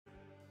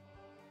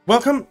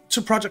Welcome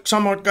to Project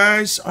Zomboid,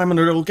 guys. I'm an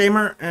little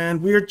gamer,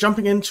 and we're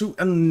jumping into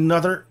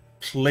another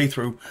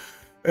playthrough.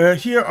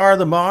 Here are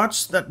the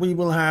mods that we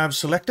will have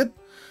selected.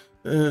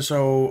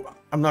 So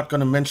I'm not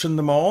going to mention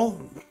them all,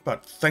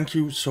 but thank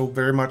you so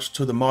very much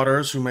to the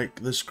modders who make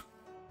this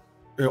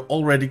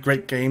already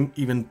great game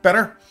even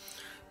better.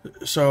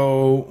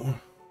 So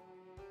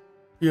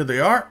here they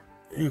are.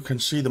 You can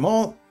see them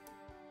all.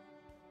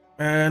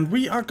 And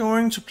we are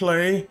going to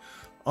play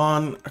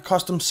on a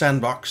custom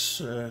sandbox.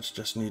 It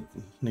just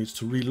needs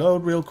to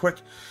reload real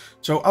quick.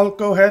 So I'll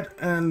go ahead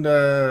and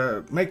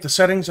make the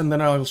settings, and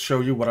then I'll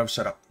show you what I've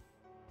set up.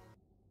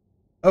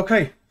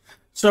 Okay,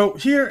 so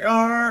here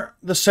are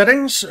the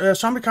settings.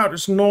 Zombie count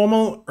is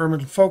normal,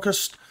 urban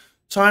focused.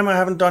 Time, I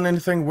haven't done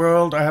anything.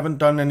 World, I haven't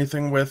done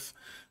anything with.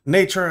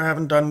 Nature, I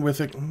haven't done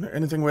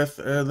anything with.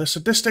 The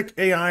sadistic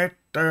AI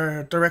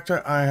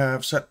director, I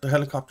have set the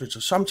helicopter to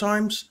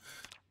sometimes.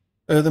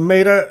 The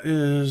meta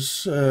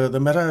is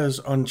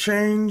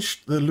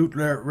unchanged. The loot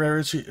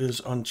rarity is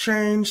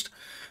unchanged.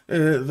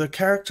 The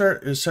character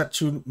is set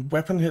to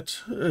weapon hit,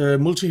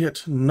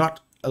 multi-hit not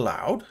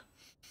allowed.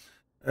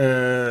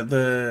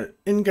 The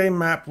in-game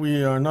map,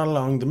 we are not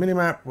allowing the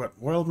minimap,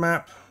 world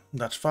map.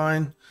 That's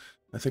fine.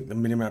 I think the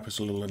minimap is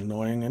a little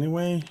annoying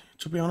anyway,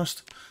 to be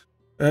honest.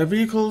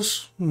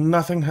 Vehicles,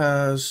 nothing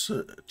has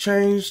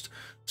changed.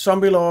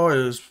 Zombie law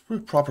is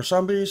proper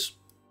zombies.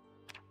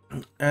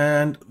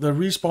 And the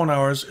respawn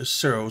hours is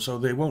 0, so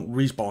they won't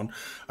respawn.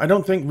 I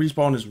don't think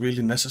respawn is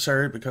really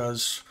necessary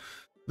because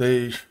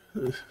they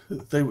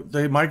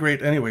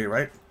migrate anyway,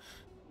 right?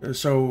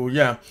 So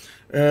yeah,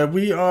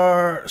 we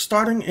are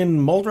starting in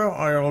Muldrough.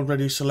 I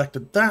already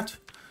selected that,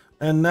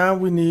 and now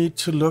we need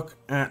to look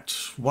at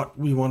what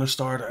we want to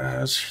start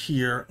as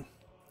here.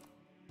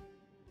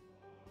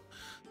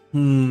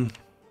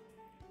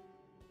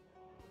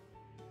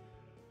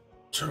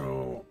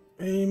 So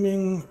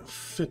aiming,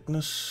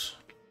 fitness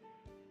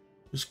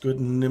is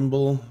good,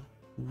 nimble,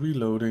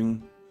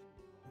 reloading,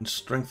 and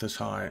strength is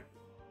high.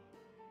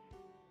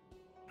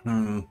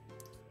 I'm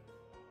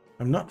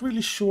not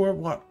really sure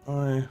what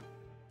I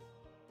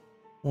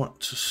want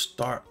to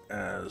start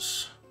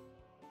as.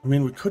 I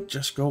mean, we could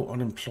just go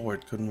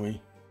unemployed, couldn't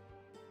we?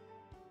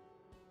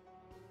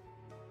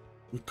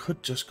 We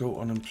could just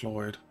go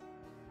unemployed.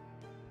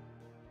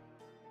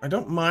 I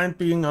don't mind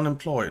being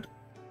unemployed.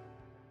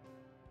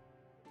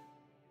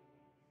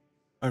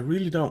 I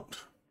really don't.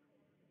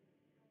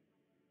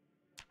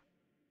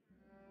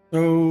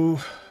 So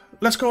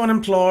let's go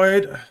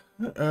unemployed.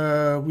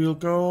 We'll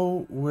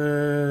go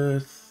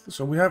with,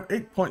 so we have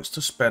 8 points to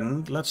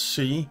spend. Let's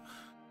see.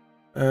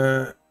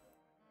 So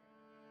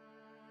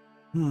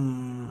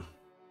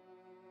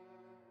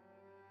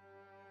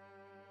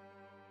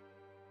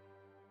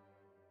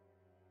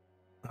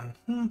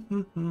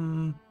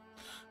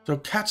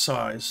cat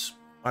size,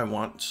 I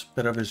want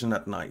better vision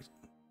at night.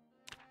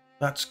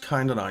 That's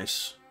kind of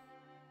nice.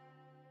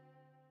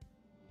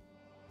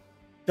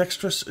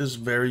 Dexterous is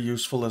very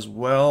useful as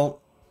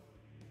well.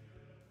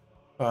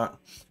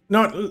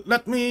 No,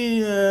 let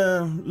me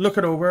look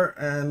it over,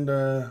 and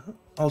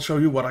I'll show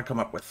you what I come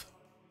up with.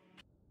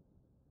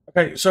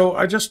 Okay, so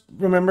I just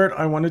remembered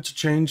I wanted to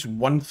change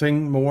one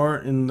thing more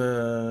in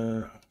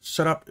the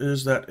setup,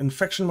 is that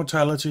infection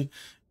mortality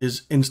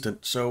is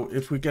instant. So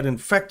if we get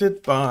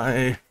infected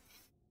by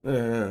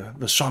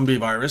the zombie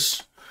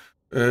virus,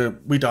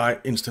 we die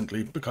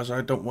instantly, because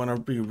I don't want to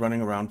be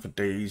running around for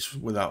days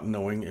without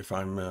knowing if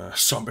I'm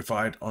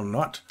zombified or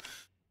not.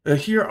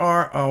 Here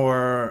are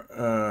our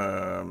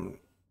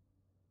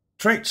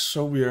traits.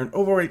 So we are an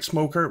overweight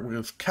smoker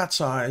with cat's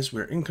eyes,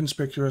 we're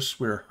inconspicuous,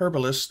 we're a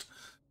herbalist,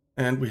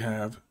 and we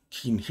have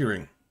keen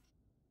hearing.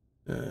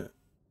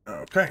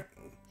 Okay.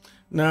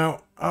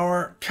 Now,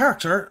 our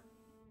character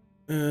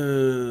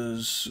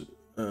is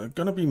going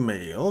to be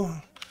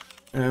male,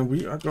 and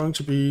we are going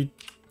to be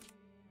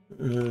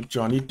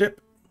Johnny Depp.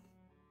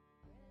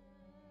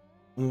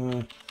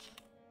 So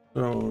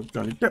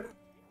Johnny Depp,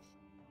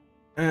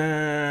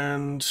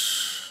 and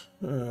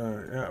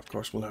yeah, of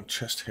course we'll have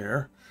chest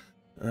hair.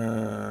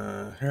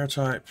 Hair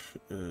type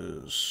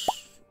is,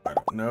 I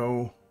don't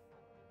know,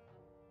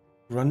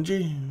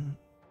 grungy.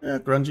 Yeah,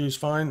 grungy is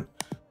fine.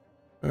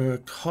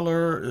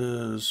 Color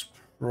is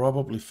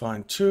probably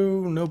fine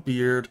too. No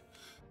beard,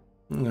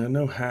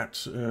 no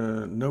hat,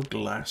 no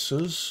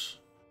glasses.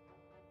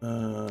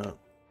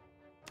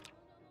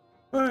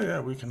 Oh yeah,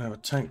 we can have a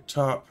tank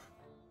top,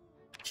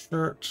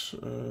 shirt,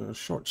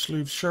 short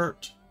sleeve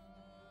shirt,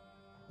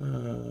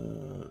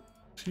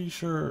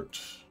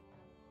 t-shirt,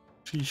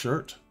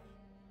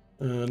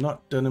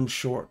 not denim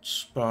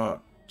shorts, but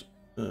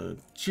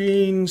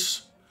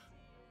jeans,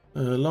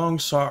 long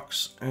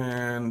socks,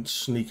 and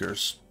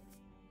sneakers.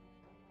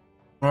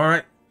 All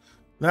right,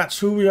 that's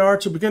who we are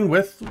to begin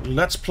with.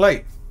 Let's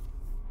play.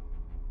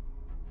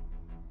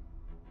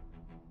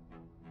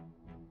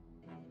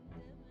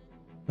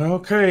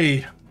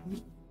 Okay,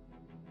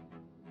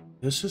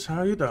 this is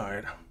how you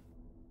died.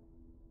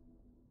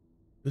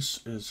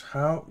 This is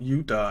how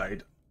you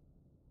died.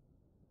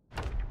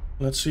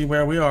 Let's see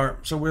where we are.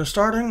 So we're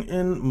starting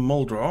in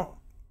Muldraugh.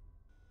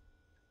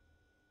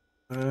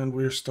 And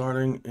we're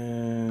starting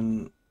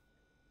in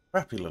a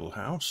crappy little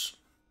house.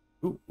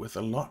 Ooh, with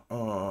a lot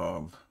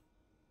of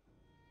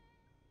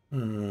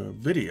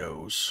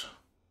videos.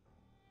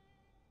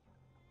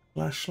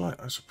 Flashlight,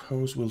 I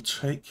suppose we'll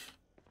take.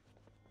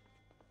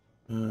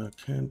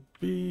 Canned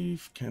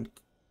beef, canned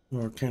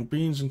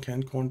beans and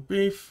canned corned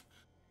beef.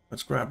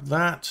 Let's grab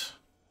that.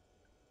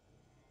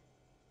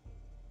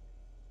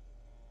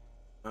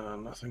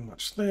 Nothing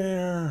much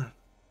there.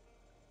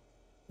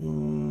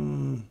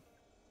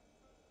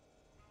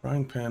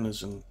 Frying pan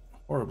is in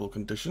horrible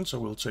condition, so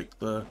we'll take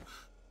the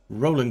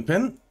rolling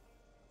pin.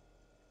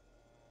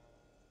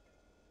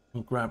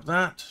 We'll grab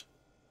that.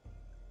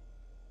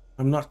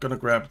 I'm not going to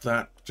grab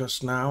that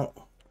just now.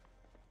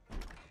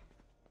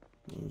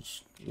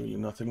 There's really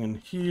nothing in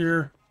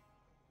here.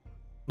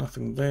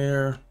 Nothing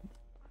there.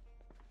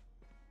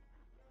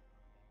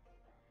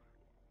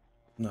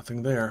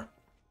 Nothing there.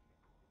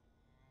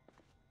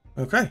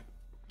 Okay,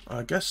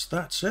 I guess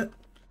that's it.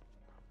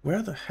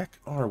 Where the heck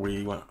are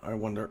we, I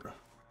wonder?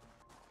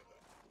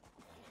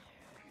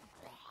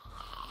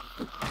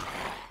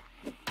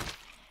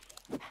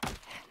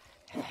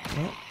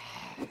 Oh,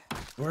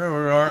 where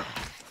we are,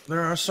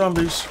 there are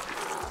zombies.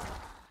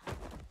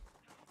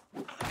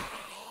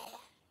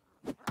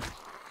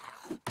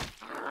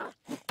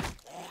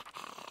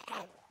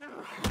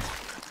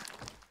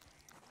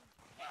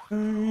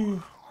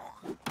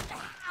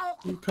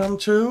 You come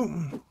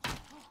too?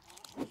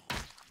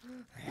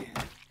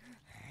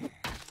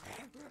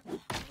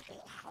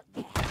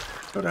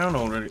 Go down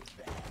already.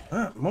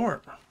 Ah,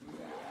 more.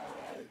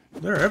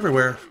 They're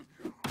everywhere.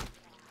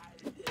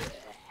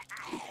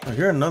 I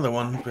hear another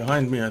one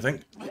behind me, I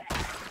think.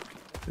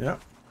 Yeah.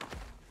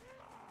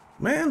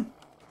 Man!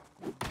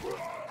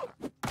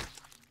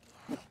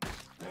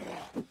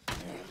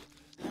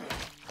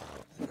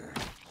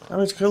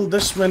 Having to kill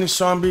this many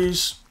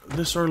zombies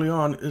this early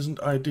on isn't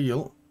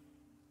ideal.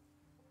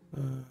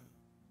 Let's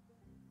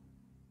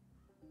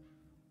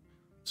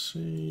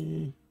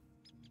see.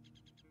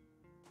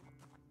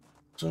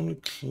 It's only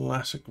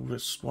classic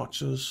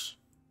wristwatches.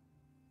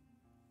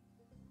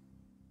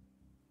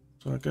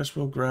 So I guess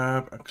we'll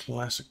grab a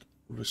classic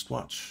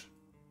wristwatch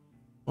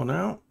for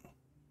now.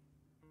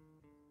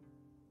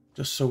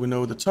 Just so we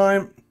know the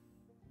time.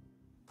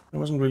 There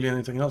wasn't really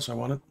anything else I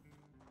wanted.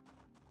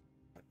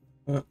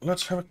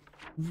 Let's have a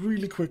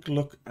really quick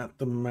look at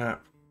the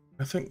map.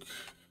 I think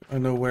I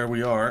know where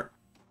we are.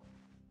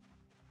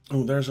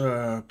 Oh, there's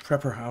a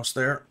prepper house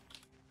there.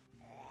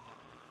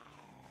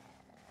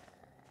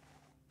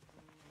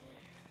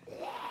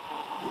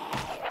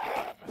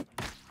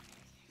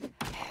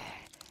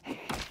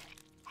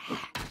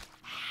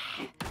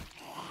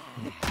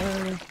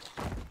 Okay.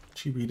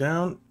 Chibi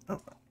down. Oh,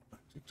 I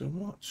take the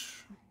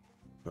watch.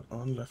 Put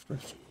on left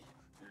wrist.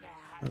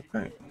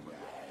 Okay.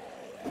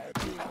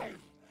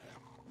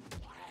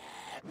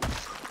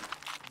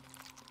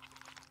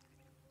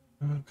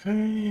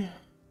 Okay.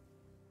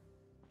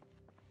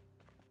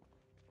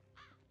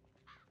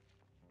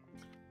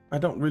 I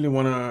don't really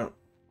want to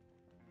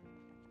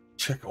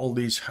check all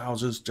these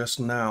houses just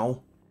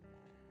now.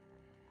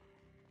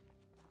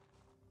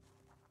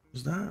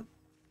 Is that?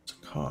 It's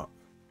a cop.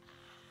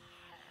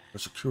 A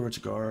security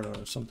guard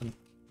or something.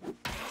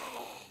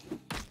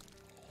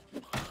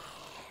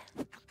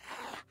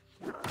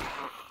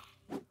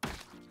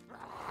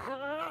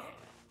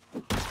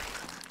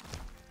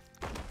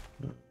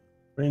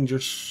 Ranger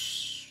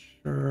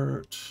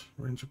shirt,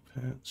 ranger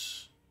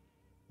pants.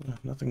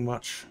 Nothing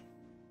much.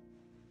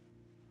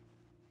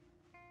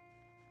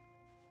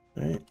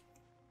 Okay.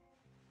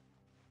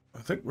 I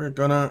think we're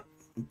gonna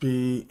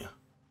be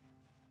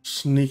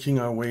sneaking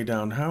our way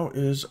down. How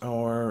is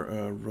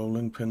our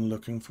rolling pin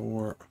looking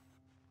for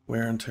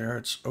wear and tear?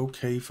 It's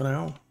okay for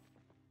now.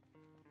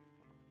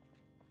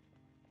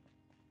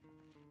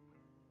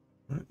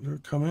 Right, you're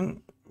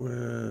coming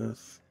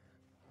with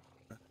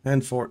a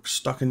hand fork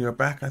stuck in your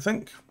back, I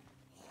think.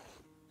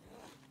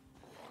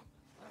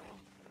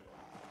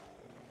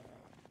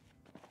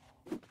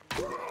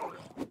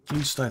 At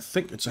least I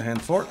think it's a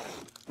hand fork.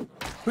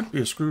 Could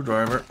be a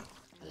screwdriver.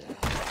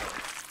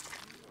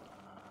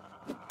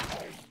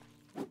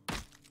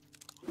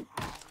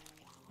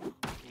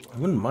 I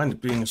wouldn't mind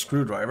it being a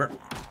screwdriver.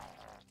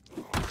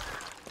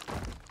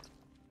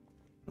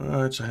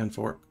 It's a hand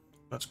fork.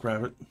 Let's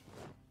grab it.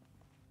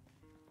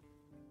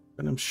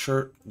 Denim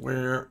shirt,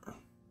 wear.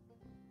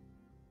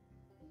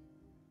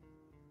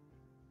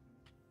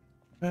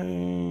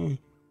 Okay.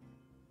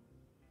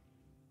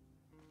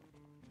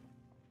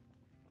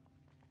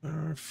 There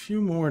are a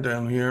few more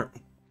down here.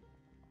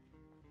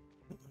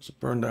 There's a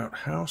burned out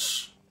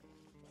house.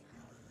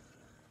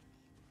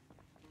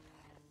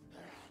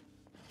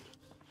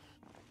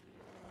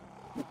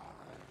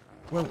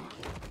 Well,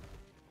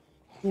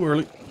 too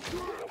early.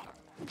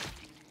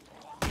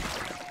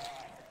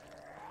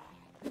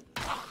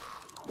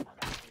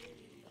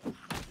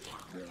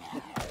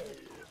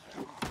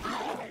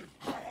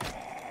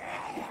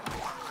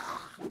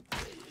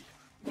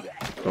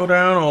 Go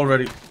down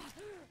already.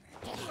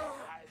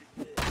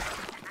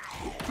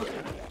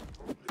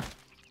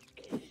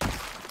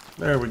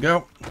 There we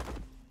go.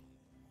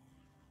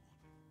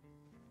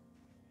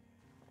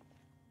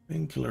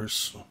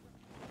 Painkillers.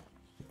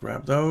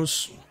 Grab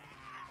those.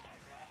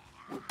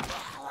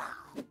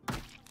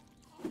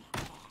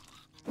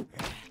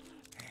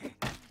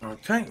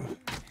 Okay.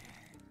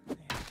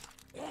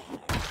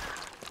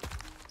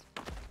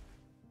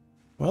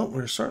 Well,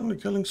 we're certainly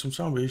killing some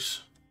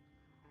zombies.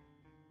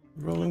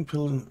 Rolling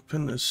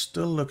pin is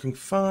still looking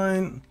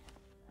fine.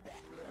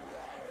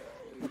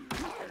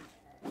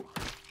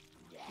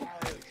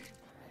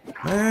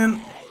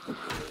 Man.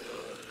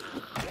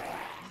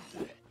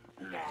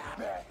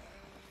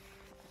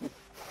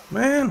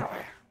 Man.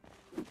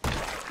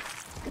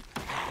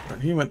 Right,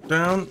 he went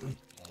down.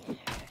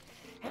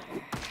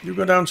 You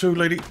go down too,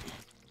 lady.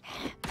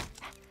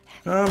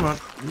 Come on,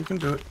 you can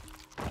do it.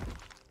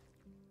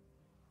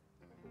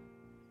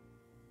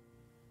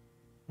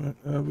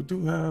 We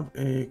do have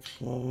a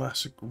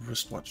classic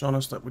wristwatch on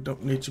us that we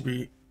don't need to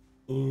be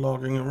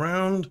logging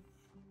around.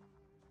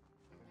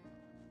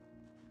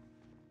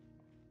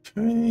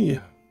 Okay.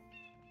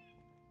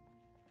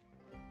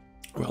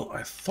 Well,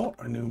 I thought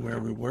I knew where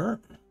we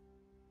were.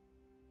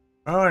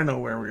 I know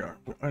where we are.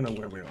 I know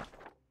where we are.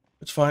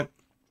 It's fine.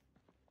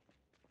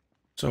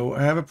 So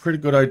I have a pretty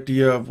good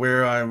idea of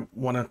where I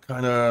want to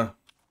kind of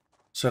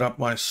set up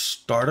my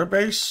starter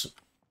base.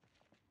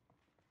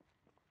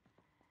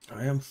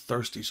 I am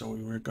thirsty, so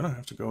we're going to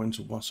have to go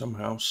into some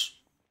house.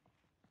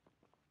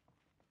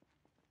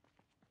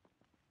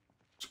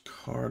 There's a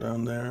car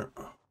down there.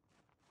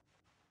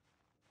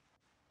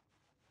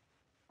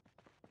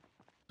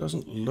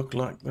 Doesn't look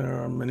like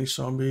there are many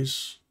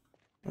zombies.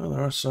 Well,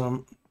 there are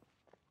some.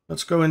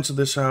 Let's go into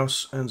this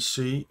house and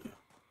see.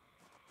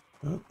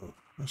 Oh,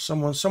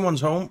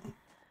 someone's home.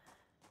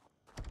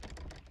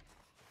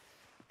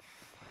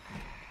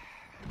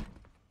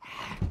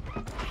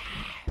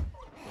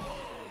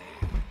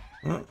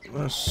 Oh,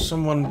 there's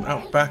someone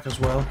out back as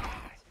well.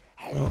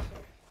 Oh.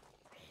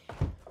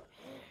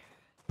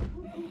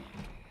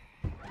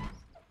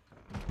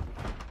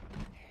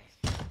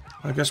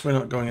 I guess we're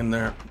not going in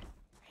there.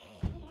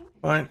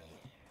 Fine.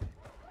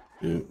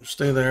 You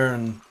stay there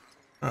and...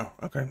 Oh,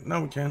 okay.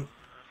 Now we can.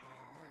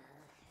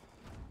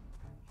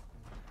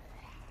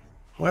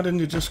 Why didn't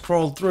you just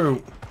crawl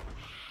through?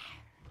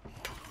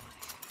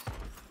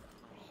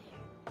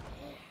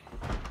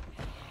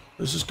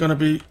 This is gonna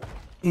be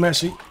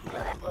messy.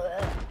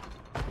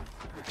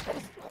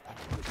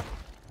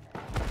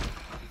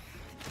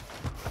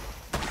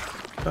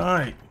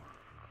 Die.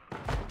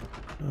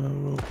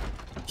 We'll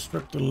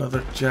strip the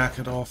leather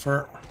jacket off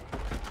her.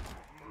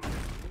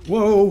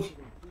 Whoa!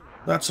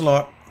 That's a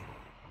lot.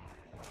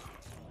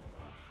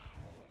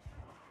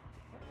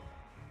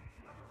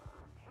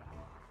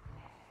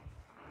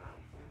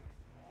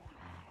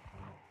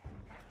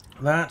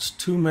 That's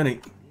too many.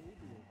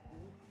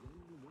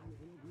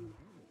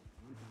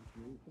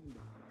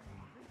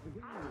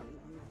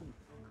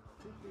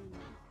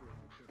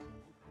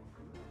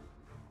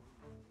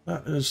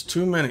 That is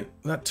too many.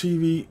 That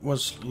TV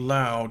was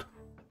loud,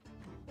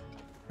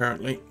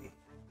 apparently.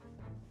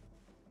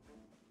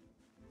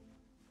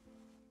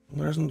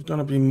 There isn't going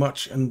to be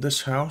much in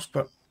this house,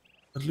 but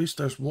at least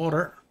there's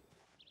water.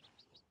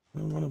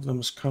 Well, one of them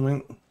is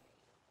coming.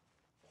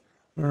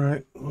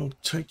 Alright, we'll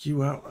take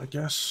you out, I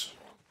guess.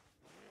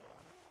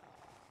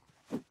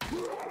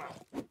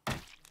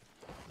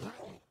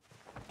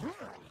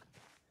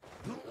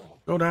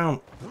 Go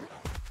down.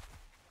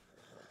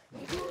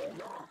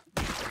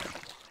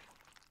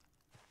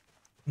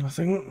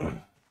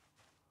 Nothing.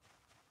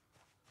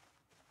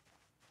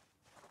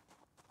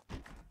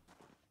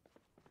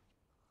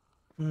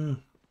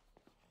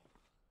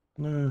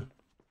 No.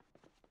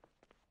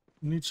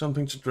 Need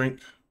something to drink.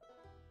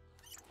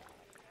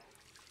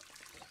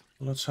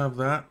 Let's have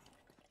that.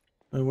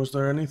 Was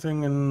there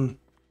anything in...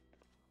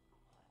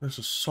 There's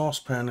a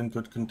saucepan in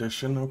good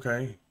condition.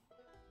 Okay.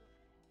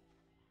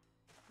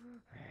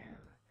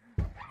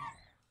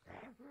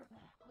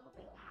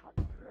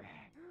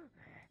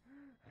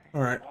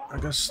 Alright, I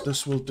guess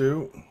this will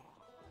do.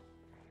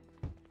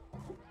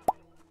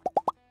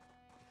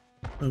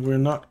 We're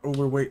not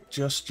overweight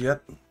just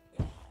yet.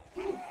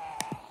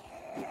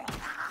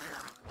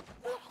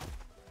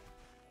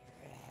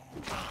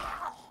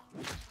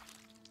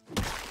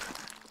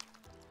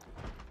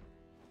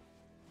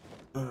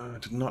 I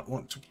did not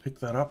want to pick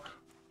that up.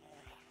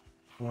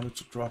 I wanted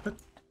to drop it.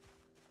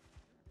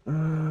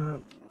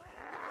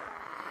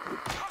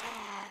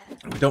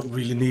 We don't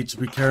really need to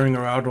be carrying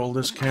around all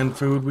this canned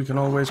food. We can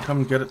always come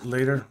and get it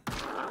later.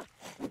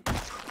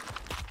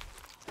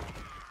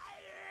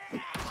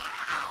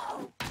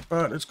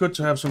 But it's good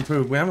to have some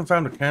food. We haven't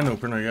found a can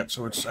opener yet,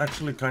 so it's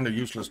actually kind of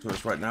useless to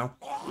us right now.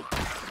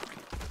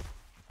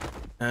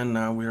 And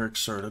now we are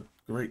exerted.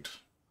 Great.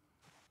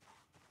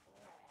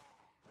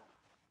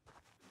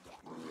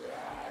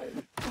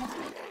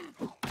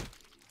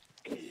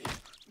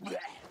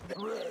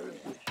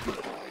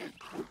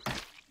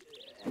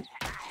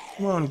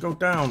 Come on, go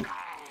down.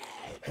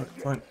 Right,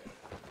 fine.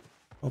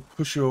 I'll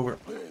push you over.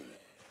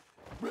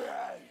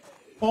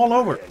 Fall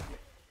over.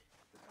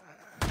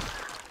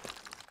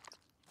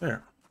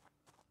 There.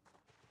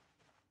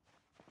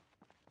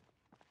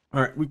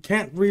 Alright, we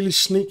can't really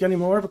sneak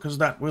anymore because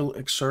that will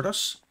exert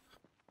us.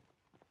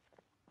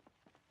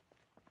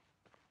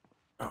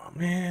 Oh,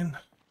 man.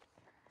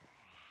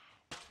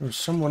 There's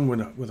someone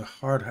with a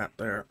hard hat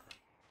there.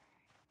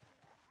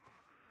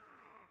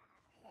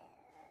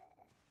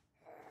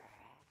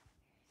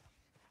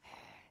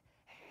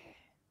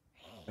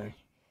 Okay.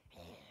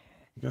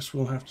 I guess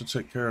we'll have to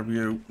take care of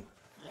you.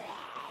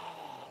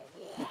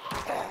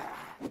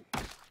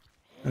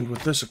 And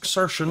with this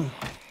exertion,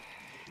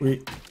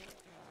 we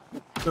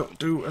don't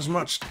do as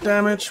much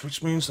damage,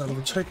 which means that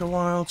it'll take a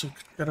while to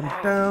get him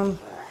down.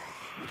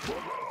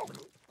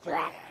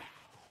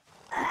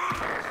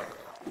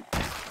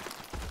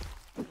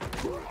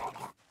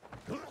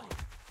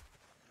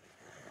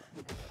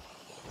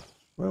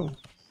 Whoa.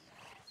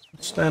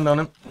 Let's stand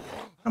on him.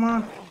 Come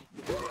on.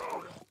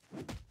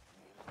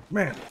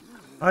 Man,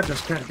 I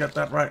just can't get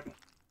that right.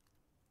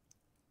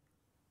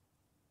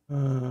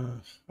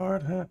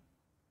 Hard hat.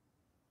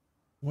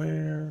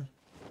 Wear.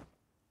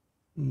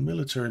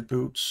 Military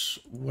boots.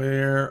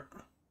 Wear.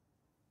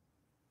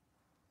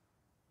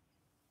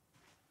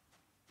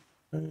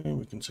 Okay,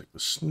 we can take the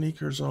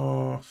sneakers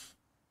off.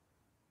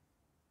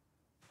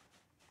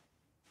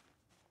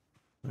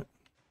 I'm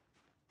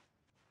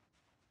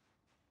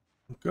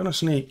gonna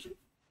sneak,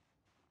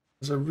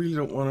 because I really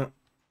don't want to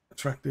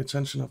attract the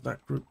attention of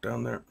that group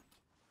down there.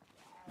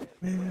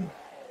 Man.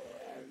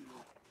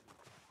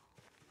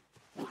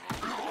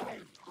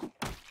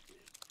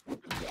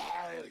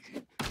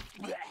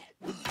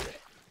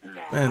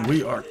 Man,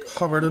 we are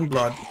covered in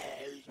blood.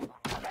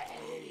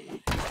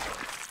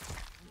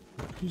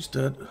 He's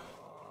dead.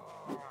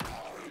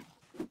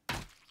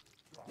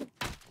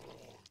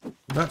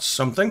 That's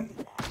something.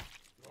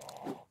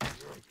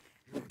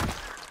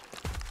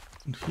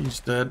 And he's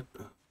dead.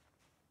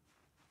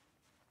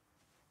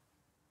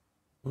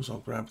 Suppose I'll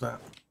grab that.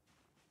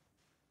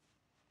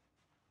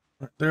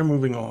 Right, they're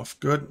moving off.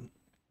 Good.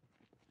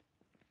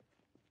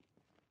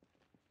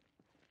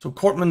 So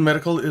Cortman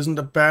Medical isn't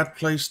a bad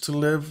place to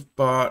live,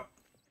 but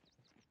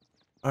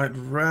I'd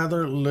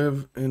rather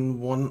live in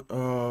one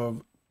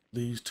of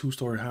these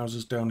two-story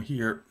houses down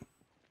here.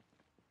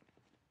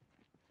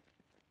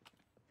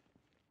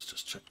 Let's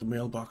just check the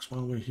mailbox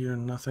while we're here.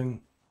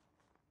 Nothing.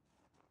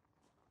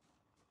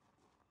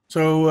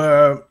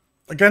 So,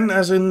 again,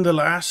 as in the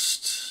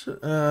last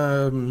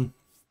Zomboid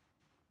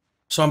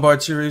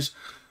series,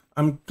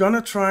 I'm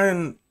gonna try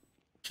and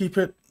keep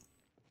the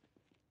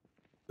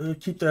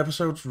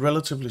episodes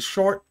relatively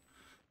short,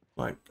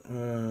 like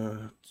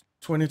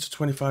 20 to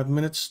 25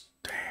 minutes.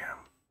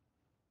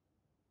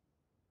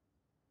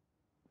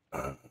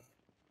 Damn.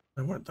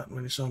 There weren't that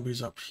many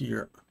zombies up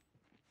here.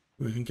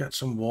 We can get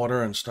some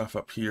water and stuff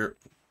up here.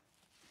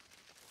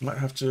 Might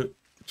have to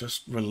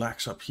just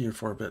relax up here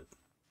for a bit.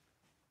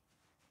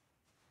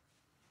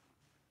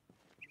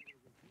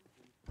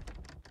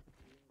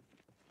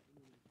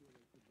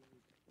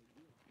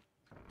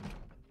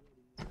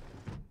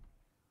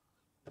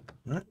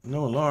 Right,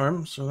 no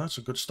alarm, so that's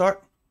a good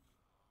start.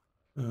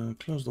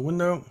 Close the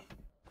window.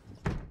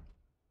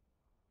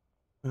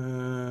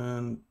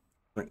 And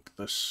drink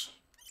this.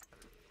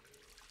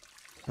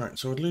 Alright,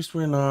 so at least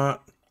we're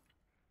not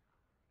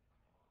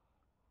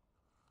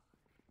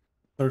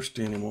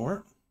thirsty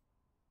anymore.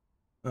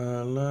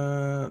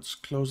 Let's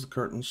close the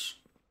curtains.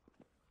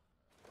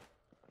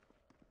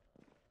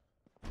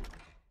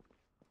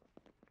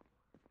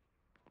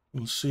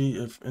 We'll see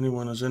if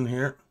anyone is in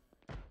here.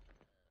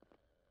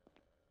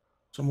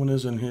 Someone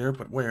is in here,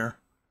 but where?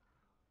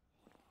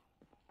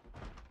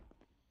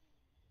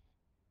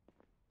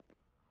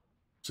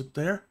 Is it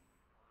there?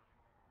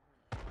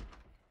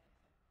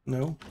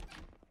 No.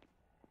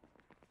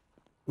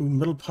 Ooh,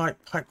 middle pipe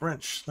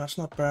wrench. That's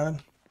not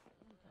bad.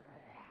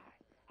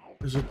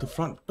 Is it the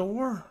front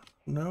door?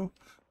 No.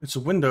 It's a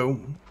window,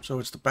 so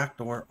it's the back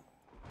door.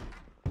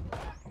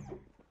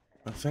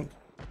 I think.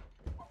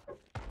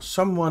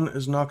 Someone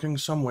is knocking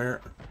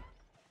somewhere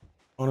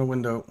on a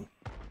window.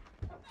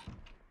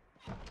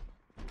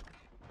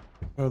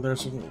 Oh,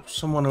 there's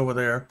someone over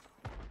there.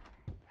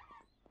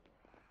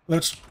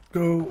 Let's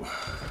go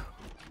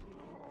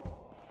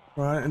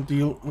try and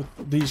deal with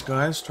these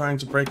guys trying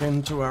to break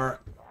into our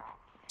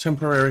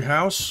temporary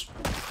house.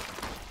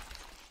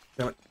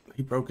 Damn it,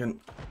 he broke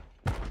in.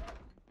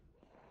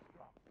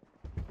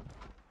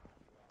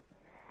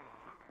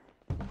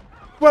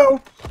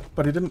 Well,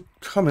 but he didn't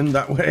come in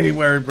that way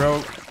where he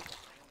broke.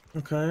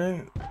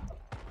 Okay.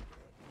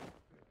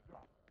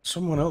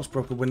 Someone else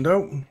broke a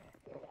window.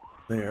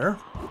 There.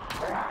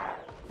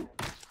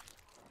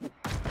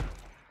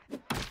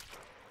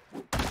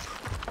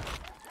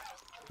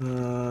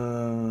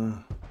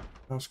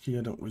 House key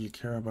I don't really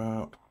care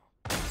about.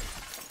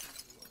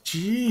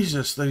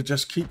 Jesus, they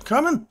just keep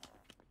coming.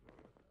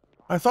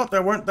 I thought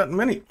there weren't that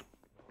many.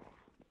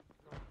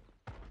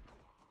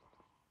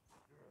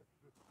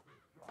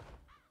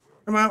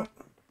 Come out.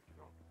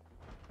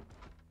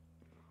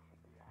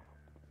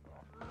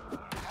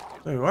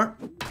 There you are.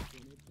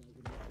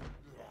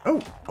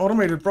 Oh,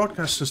 automated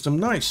broadcast system,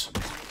 nice.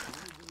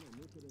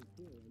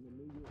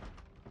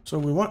 So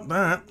we want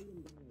that.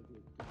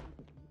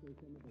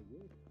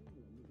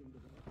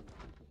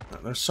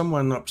 There's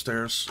someone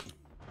upstairs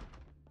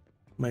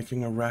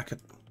making a racket.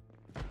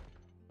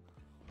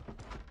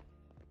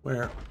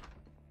 Where?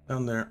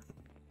 Down there.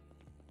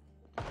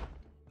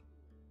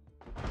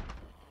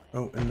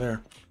 Oh, in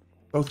there.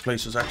 Both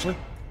places, actually.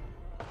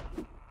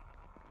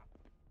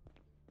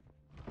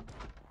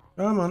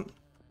 Come on.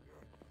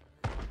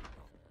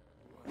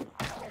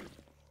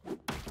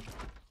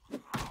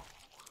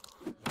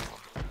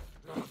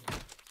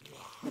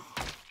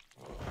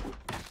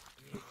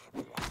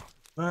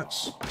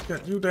 Let's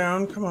get you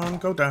down. Come on,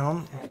 go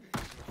down.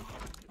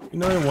 You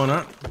know you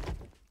wanna.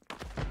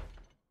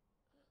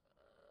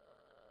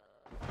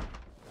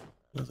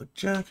 Leather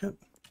jacket.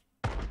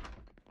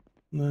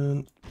 And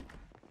then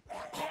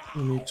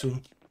we need to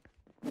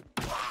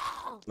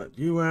let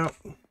you out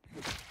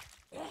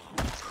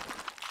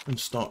and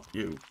stop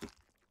you.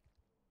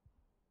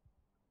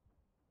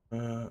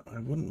 I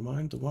wouldn't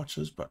mind the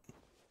watches, but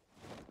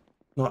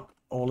not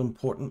all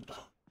important.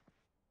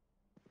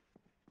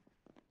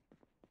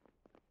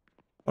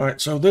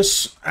 Alright, so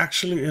this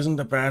actually isn't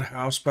a bad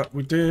house, but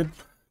we did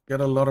get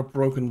a lot of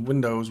broken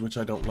windows, which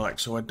I don't like,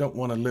 so I don't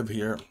want to live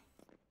here.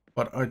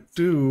 But I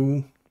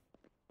do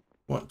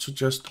want to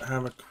just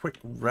have a quick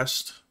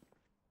rest.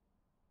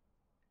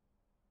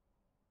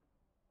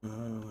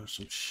 There's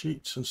some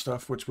sheets and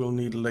stuff which we'll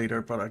need later,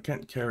 but I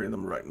can't carry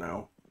them right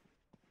now.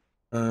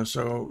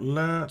 So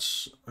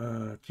let's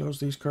close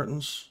these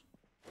curtains.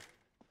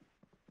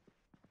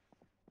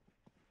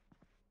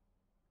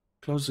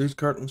 Close these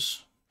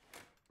curtains.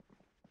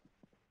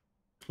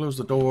 Close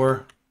the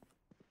door.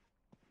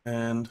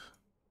 And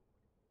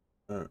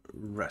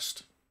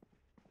rest.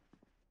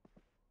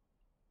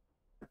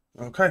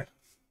 Okay.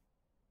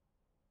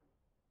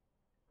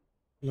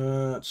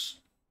 Let's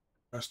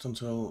rest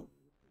until...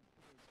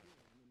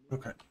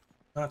 Okay,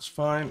 that's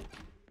fine.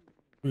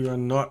 We are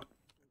not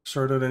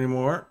exerted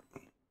anymore.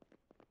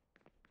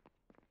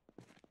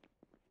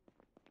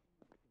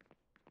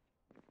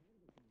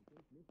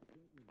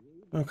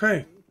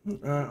 Okay,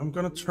 I'm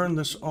going to turn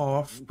this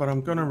off, but I'm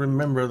going to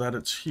remember that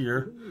it's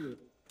here.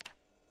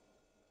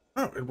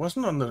 Oh, it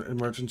wasn't on the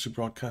emergency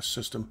broadcast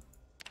system.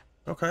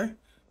 Okay.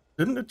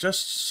 Didn't it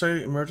just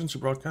say emergency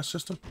broadcast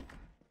system?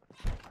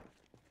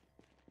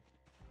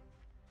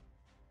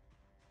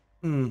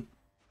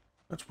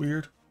 That's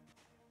weird.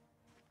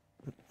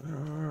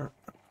 A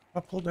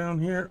couple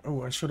down here.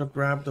 Oh, I should have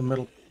grabbed the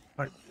middle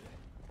pipe.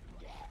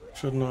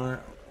 Shouldn't I?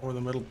 Or the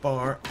middle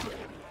bar.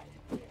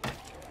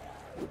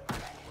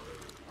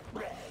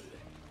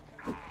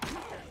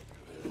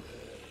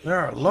 There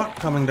are a lot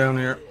coming down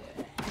here.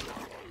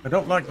 I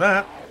don't like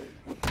that.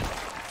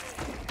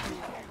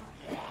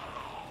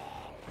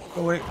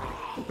 Go away.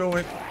 Go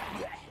away.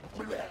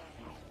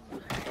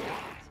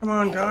 Come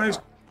on, guys.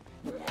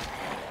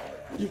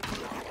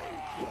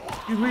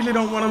 You really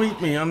don't want to meet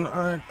me.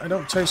 I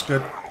don't taste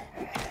good.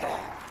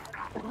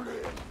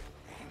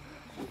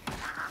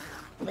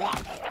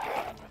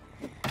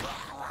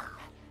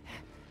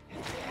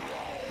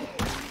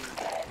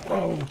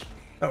 Oh,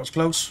 that was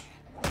close.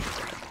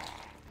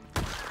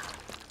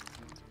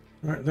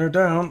 Alright, they're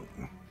down.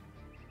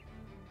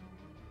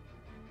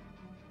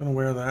 Gonna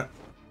wear that.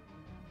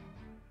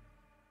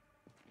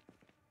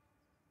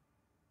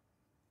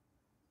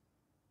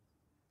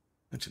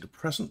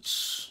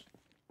 Antidepressants.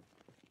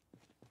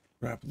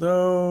 Grab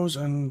those,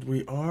 and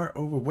we are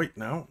overweight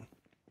now.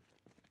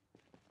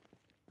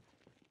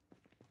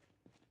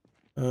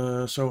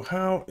 So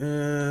how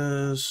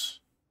is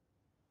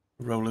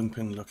rolling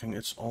pin looking?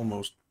 It's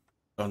almost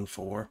done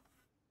for.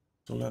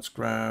 So let's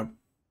grab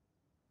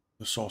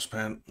the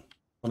saucepan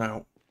for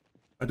now.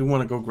 I do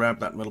want to go grab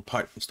that middle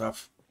pipe and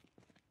stuff.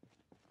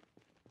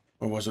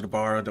 Or was it a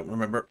bar? I don't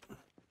remember.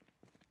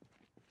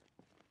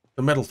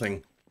 The metal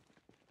thing.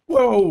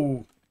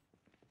 Whoa!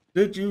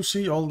 Did you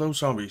see all those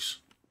zombies?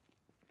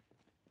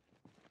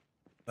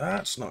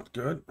 That's not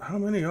good. How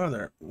many are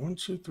there? 1,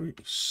 2, 3,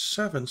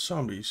 7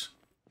 zombies.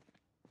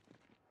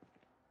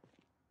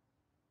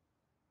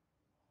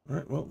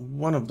 Alright, well,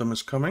 one of them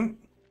is coming.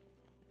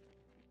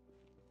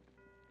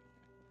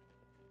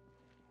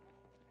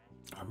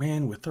 Oh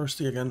man, we're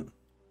thirsty again.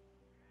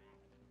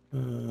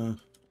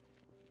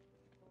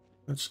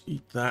 Let's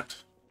eat that.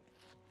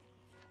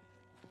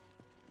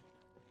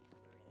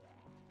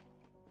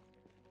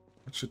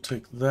 That should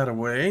take that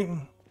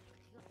away.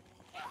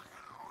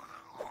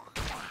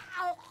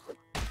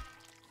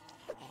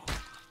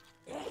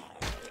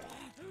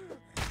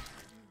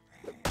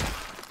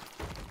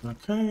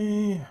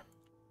 Okay. You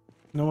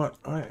know what?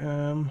 I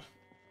am...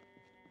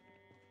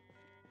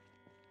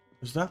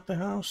 Is that the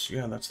house?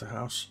 Yeah, that's the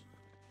house.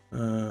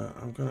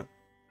 I'm gonna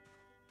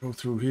go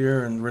through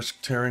here and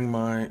risk tearing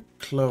my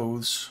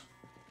clothes.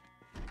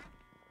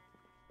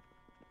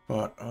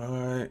 But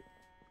I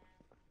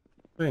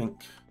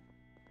think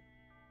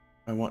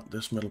I want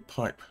this middle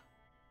pipe.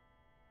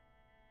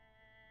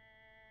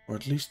 Or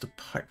at least the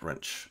pipe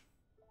wrench.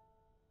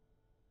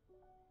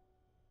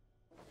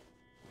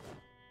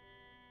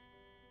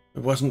 It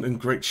wasn't in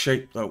great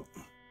shape though.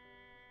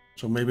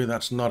 So maybe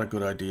that's not a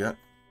good idea.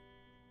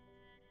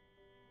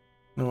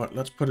 You know what,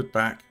 let's put it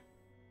back.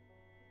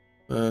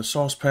 The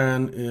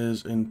saucepan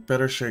is in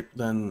better shape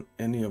than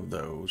any of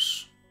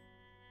those.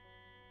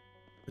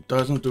 It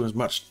doesn't do as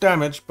much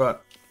damage,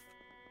 but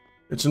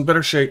it's in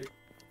better shape.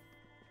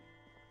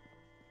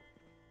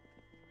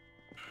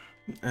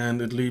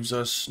 And it leaves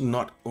us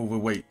not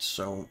overweight,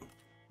 so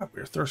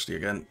we're thirsty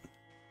again.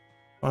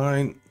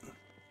 Fine.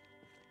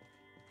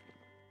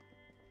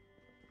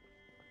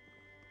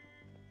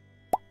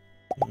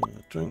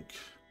 Drink.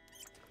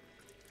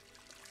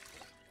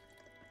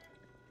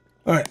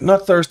 Alright,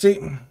 not thirsty.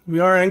 We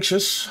are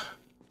anxious,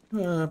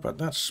 but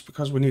that's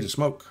because we need to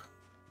smoke.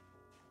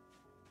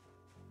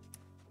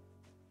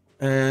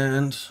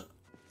 And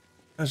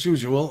as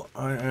usual,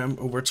 I am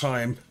over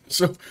time.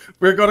 So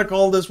we're gonna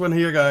call this one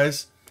here,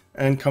 guys,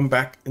 and come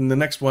back in the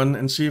next one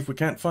and see if we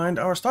can't find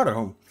our starter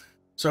home.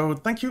 So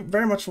thank you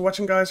very much for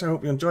watching, guys. I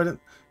hope you enjoyed it.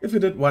 If you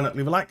did, why not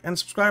leave a like and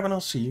subscribe, and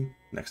I'll see you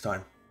next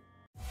time.